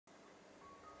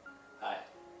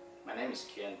name is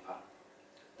Kian Pan.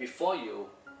 Before you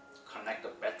connect the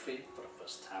battery for the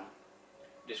first time,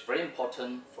 it is very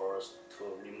important for us to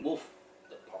remove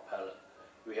the propeller.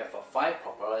 We have 5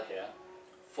 propeller here,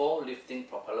 4 lifting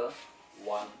propeller,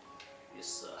 1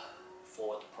 is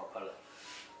forward propeller.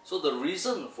 So the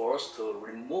reason for us to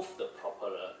remove the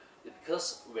propeller is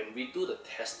because when we do the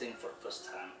testing for the first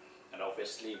time, and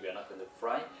obviously we are not going to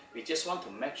fly, we just want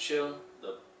to make sure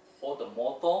all the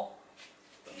motor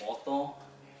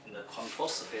in the control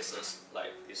surfaces,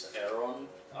 like this aileron,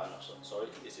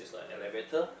 this is the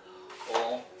elevator,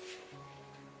 or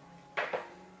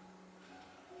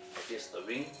this the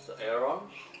wing, the aileron,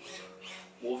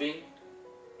 moving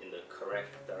in the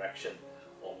correct direction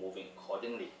or moving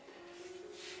accordingly.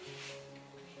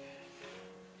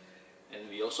 And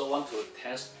we also want to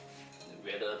test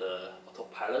whether the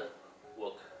autopilot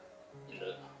work in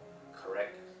the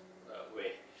correct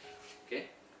way. Okay,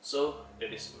 so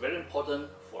it is very important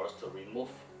for us to remove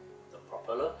the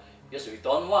propeller because we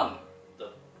don't want the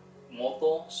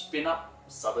motor spin up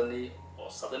suddenly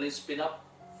spin up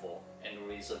for any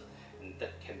reason, and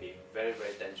that can be very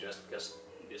dangerous because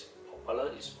this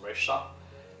propeller is very sharp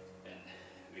and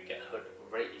we get hurt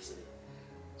very easily.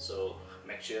 So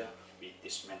make sure we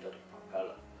dismantle the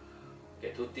propeller.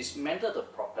 Okay, to dismantle the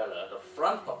propeller, the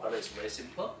front propeller is very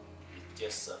simple. It's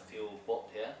just a few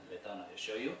bolts here. Later on I will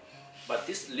show you. But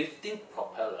this lifting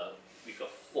propeller, we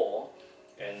got 4,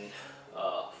 and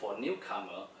for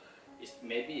newcomer,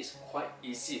 it's quite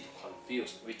easy to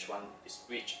confuse which one is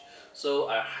which. So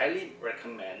I highly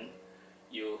recommend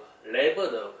you label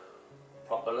the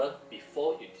propeller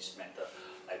before you dismantle.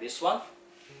 Like this one,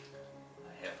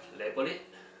 I have labeled it.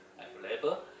 I have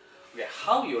labeled. Okay,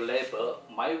 how you label?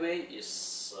 My way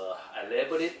is I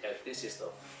label it as this is the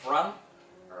front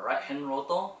right hand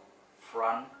rotor,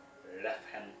 front left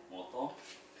hand motor,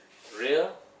 rear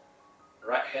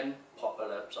right hand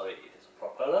propeller. Sorry, it is a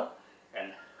propeller,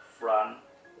 and front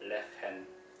left hand.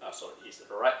 It's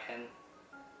the right hand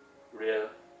rear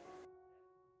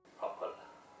propeller.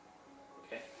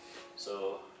 Okay,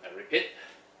 so I repeat.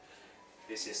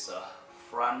 This is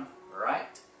front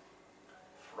right,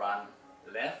 front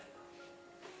left,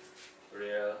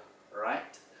 rear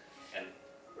right, and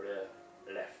rear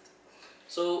left.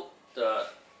 So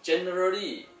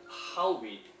generally how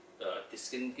we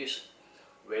distinguish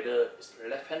whether it's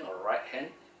left hand or right hand,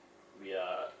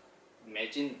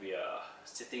 imagine we are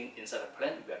sitting inside the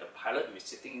plane, we are the pilot, we're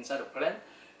sitting inside the plane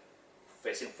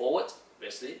facing forward.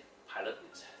 Obviously pilot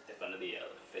is definitely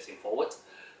facing forward,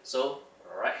 so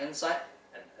right hand side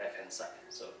and left hand side.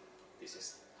 So this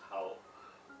is how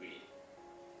we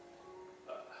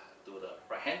do the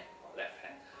right hand or left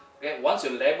hand. Okay, once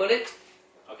you label it,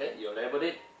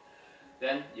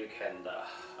 then you can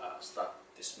start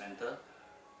dismantle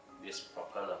this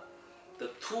propeller. The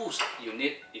tools you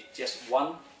need is just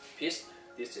one piece.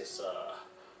 This is a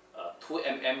 2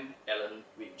 mm Allen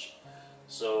wrench.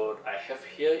 So I have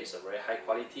here is a very high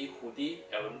quality hoodie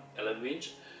Allen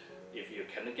wrench. If you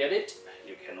cannot get it,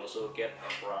 you can also get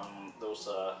from those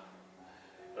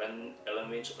Allen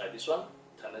wrench like this one,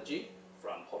 Tanergy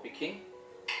from Hobby King,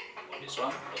 or this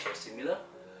one also similar.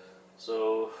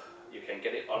 So you can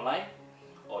get it online,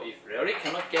 or if really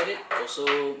cannot get it,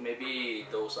 also maybe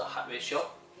those hardware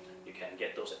shop, you can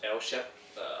get those L-shaped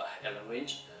Allen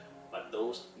wrench, but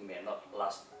those may not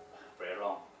last very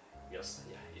long because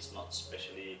it's not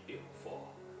specially built for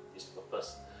this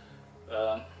purpose.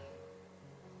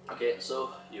 Okay,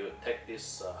 so you take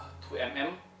this 2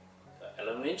 mm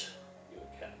Allen wrench, you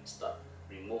can start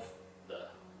remove the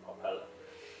propeller.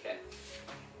 Okay.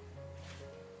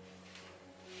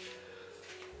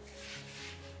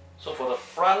 So for the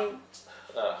front,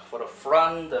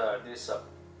 this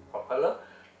propeller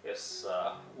is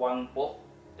one bolt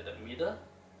in the middle.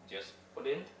 Just put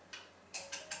in.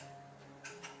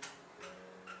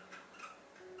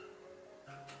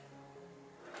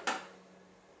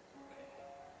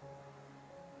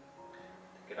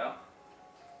 Take it out.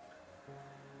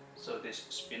 So this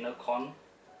spinner con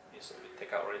is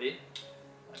take out already.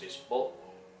 This bolt,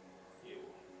 you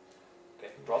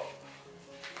drop.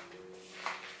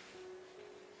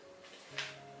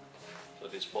 So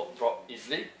this bolt drop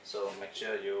easily. So make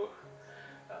sure you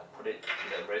put it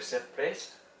in a very safe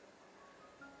place.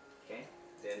 Okay.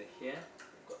 Then here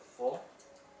you've got 4.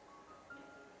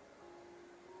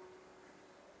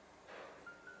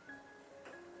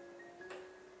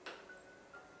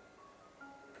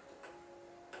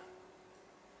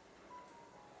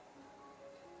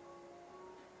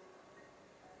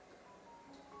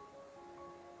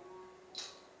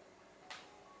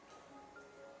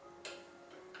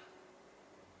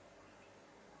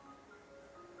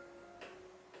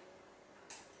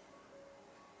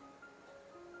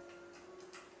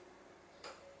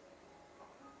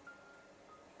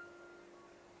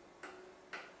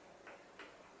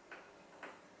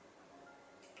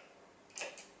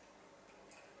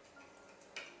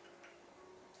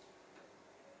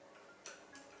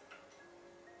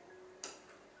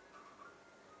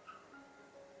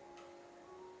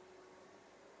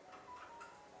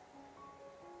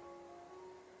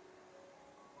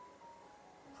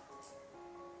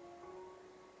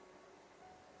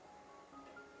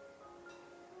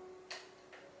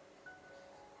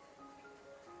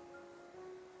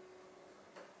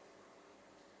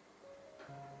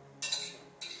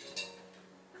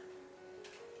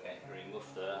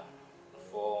 remove the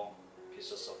 4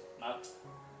 pieces of nut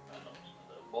and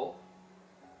the bolt.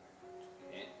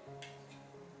 Okay.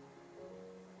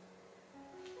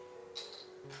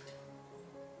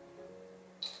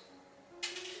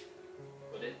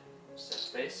 Put it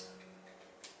set place.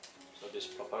 So this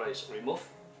propeller is removed.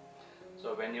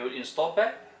 So when you install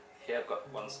back, here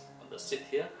got one on the seat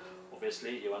here.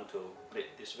 Obviously you want to put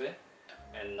it this way,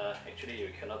 and actually you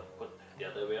cannot put the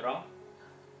other way around.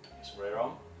 It's very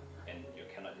wrong, and you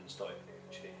cannot install it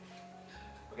actually.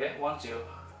 Okay, once you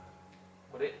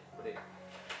put it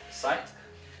aside,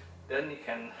 then you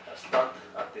can start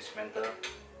dismantle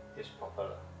this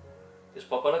propeller. This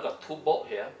propeller got 2 bolts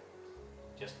here.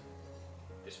 Just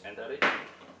dismantle it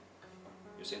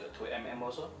using the 2mm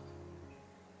also.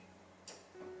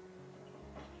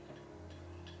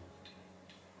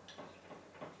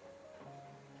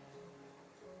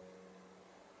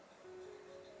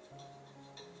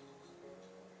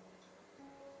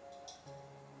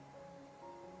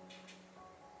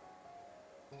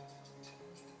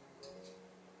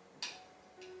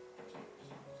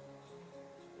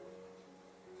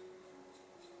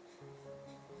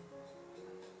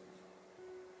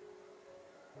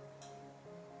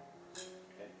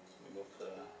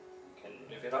 Can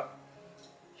lift it up.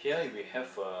 Here we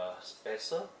have a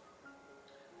spacer.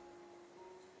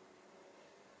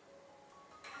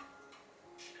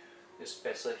 This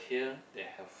spacer here, they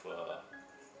have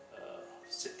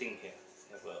sitting here.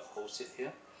 They have a whole seat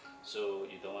here, so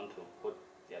you don't want to put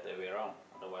the other way around.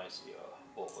 Otherwise, your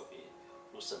bolt will be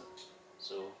loosened.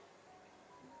 So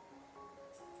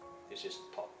this is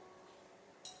top.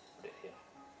 Put it here.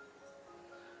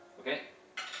 Okay.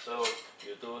 So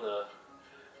you do the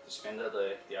dismantle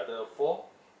the other 4.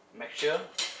 Make sure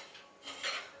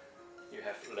you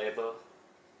have labeled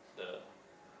the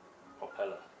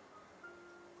propeller.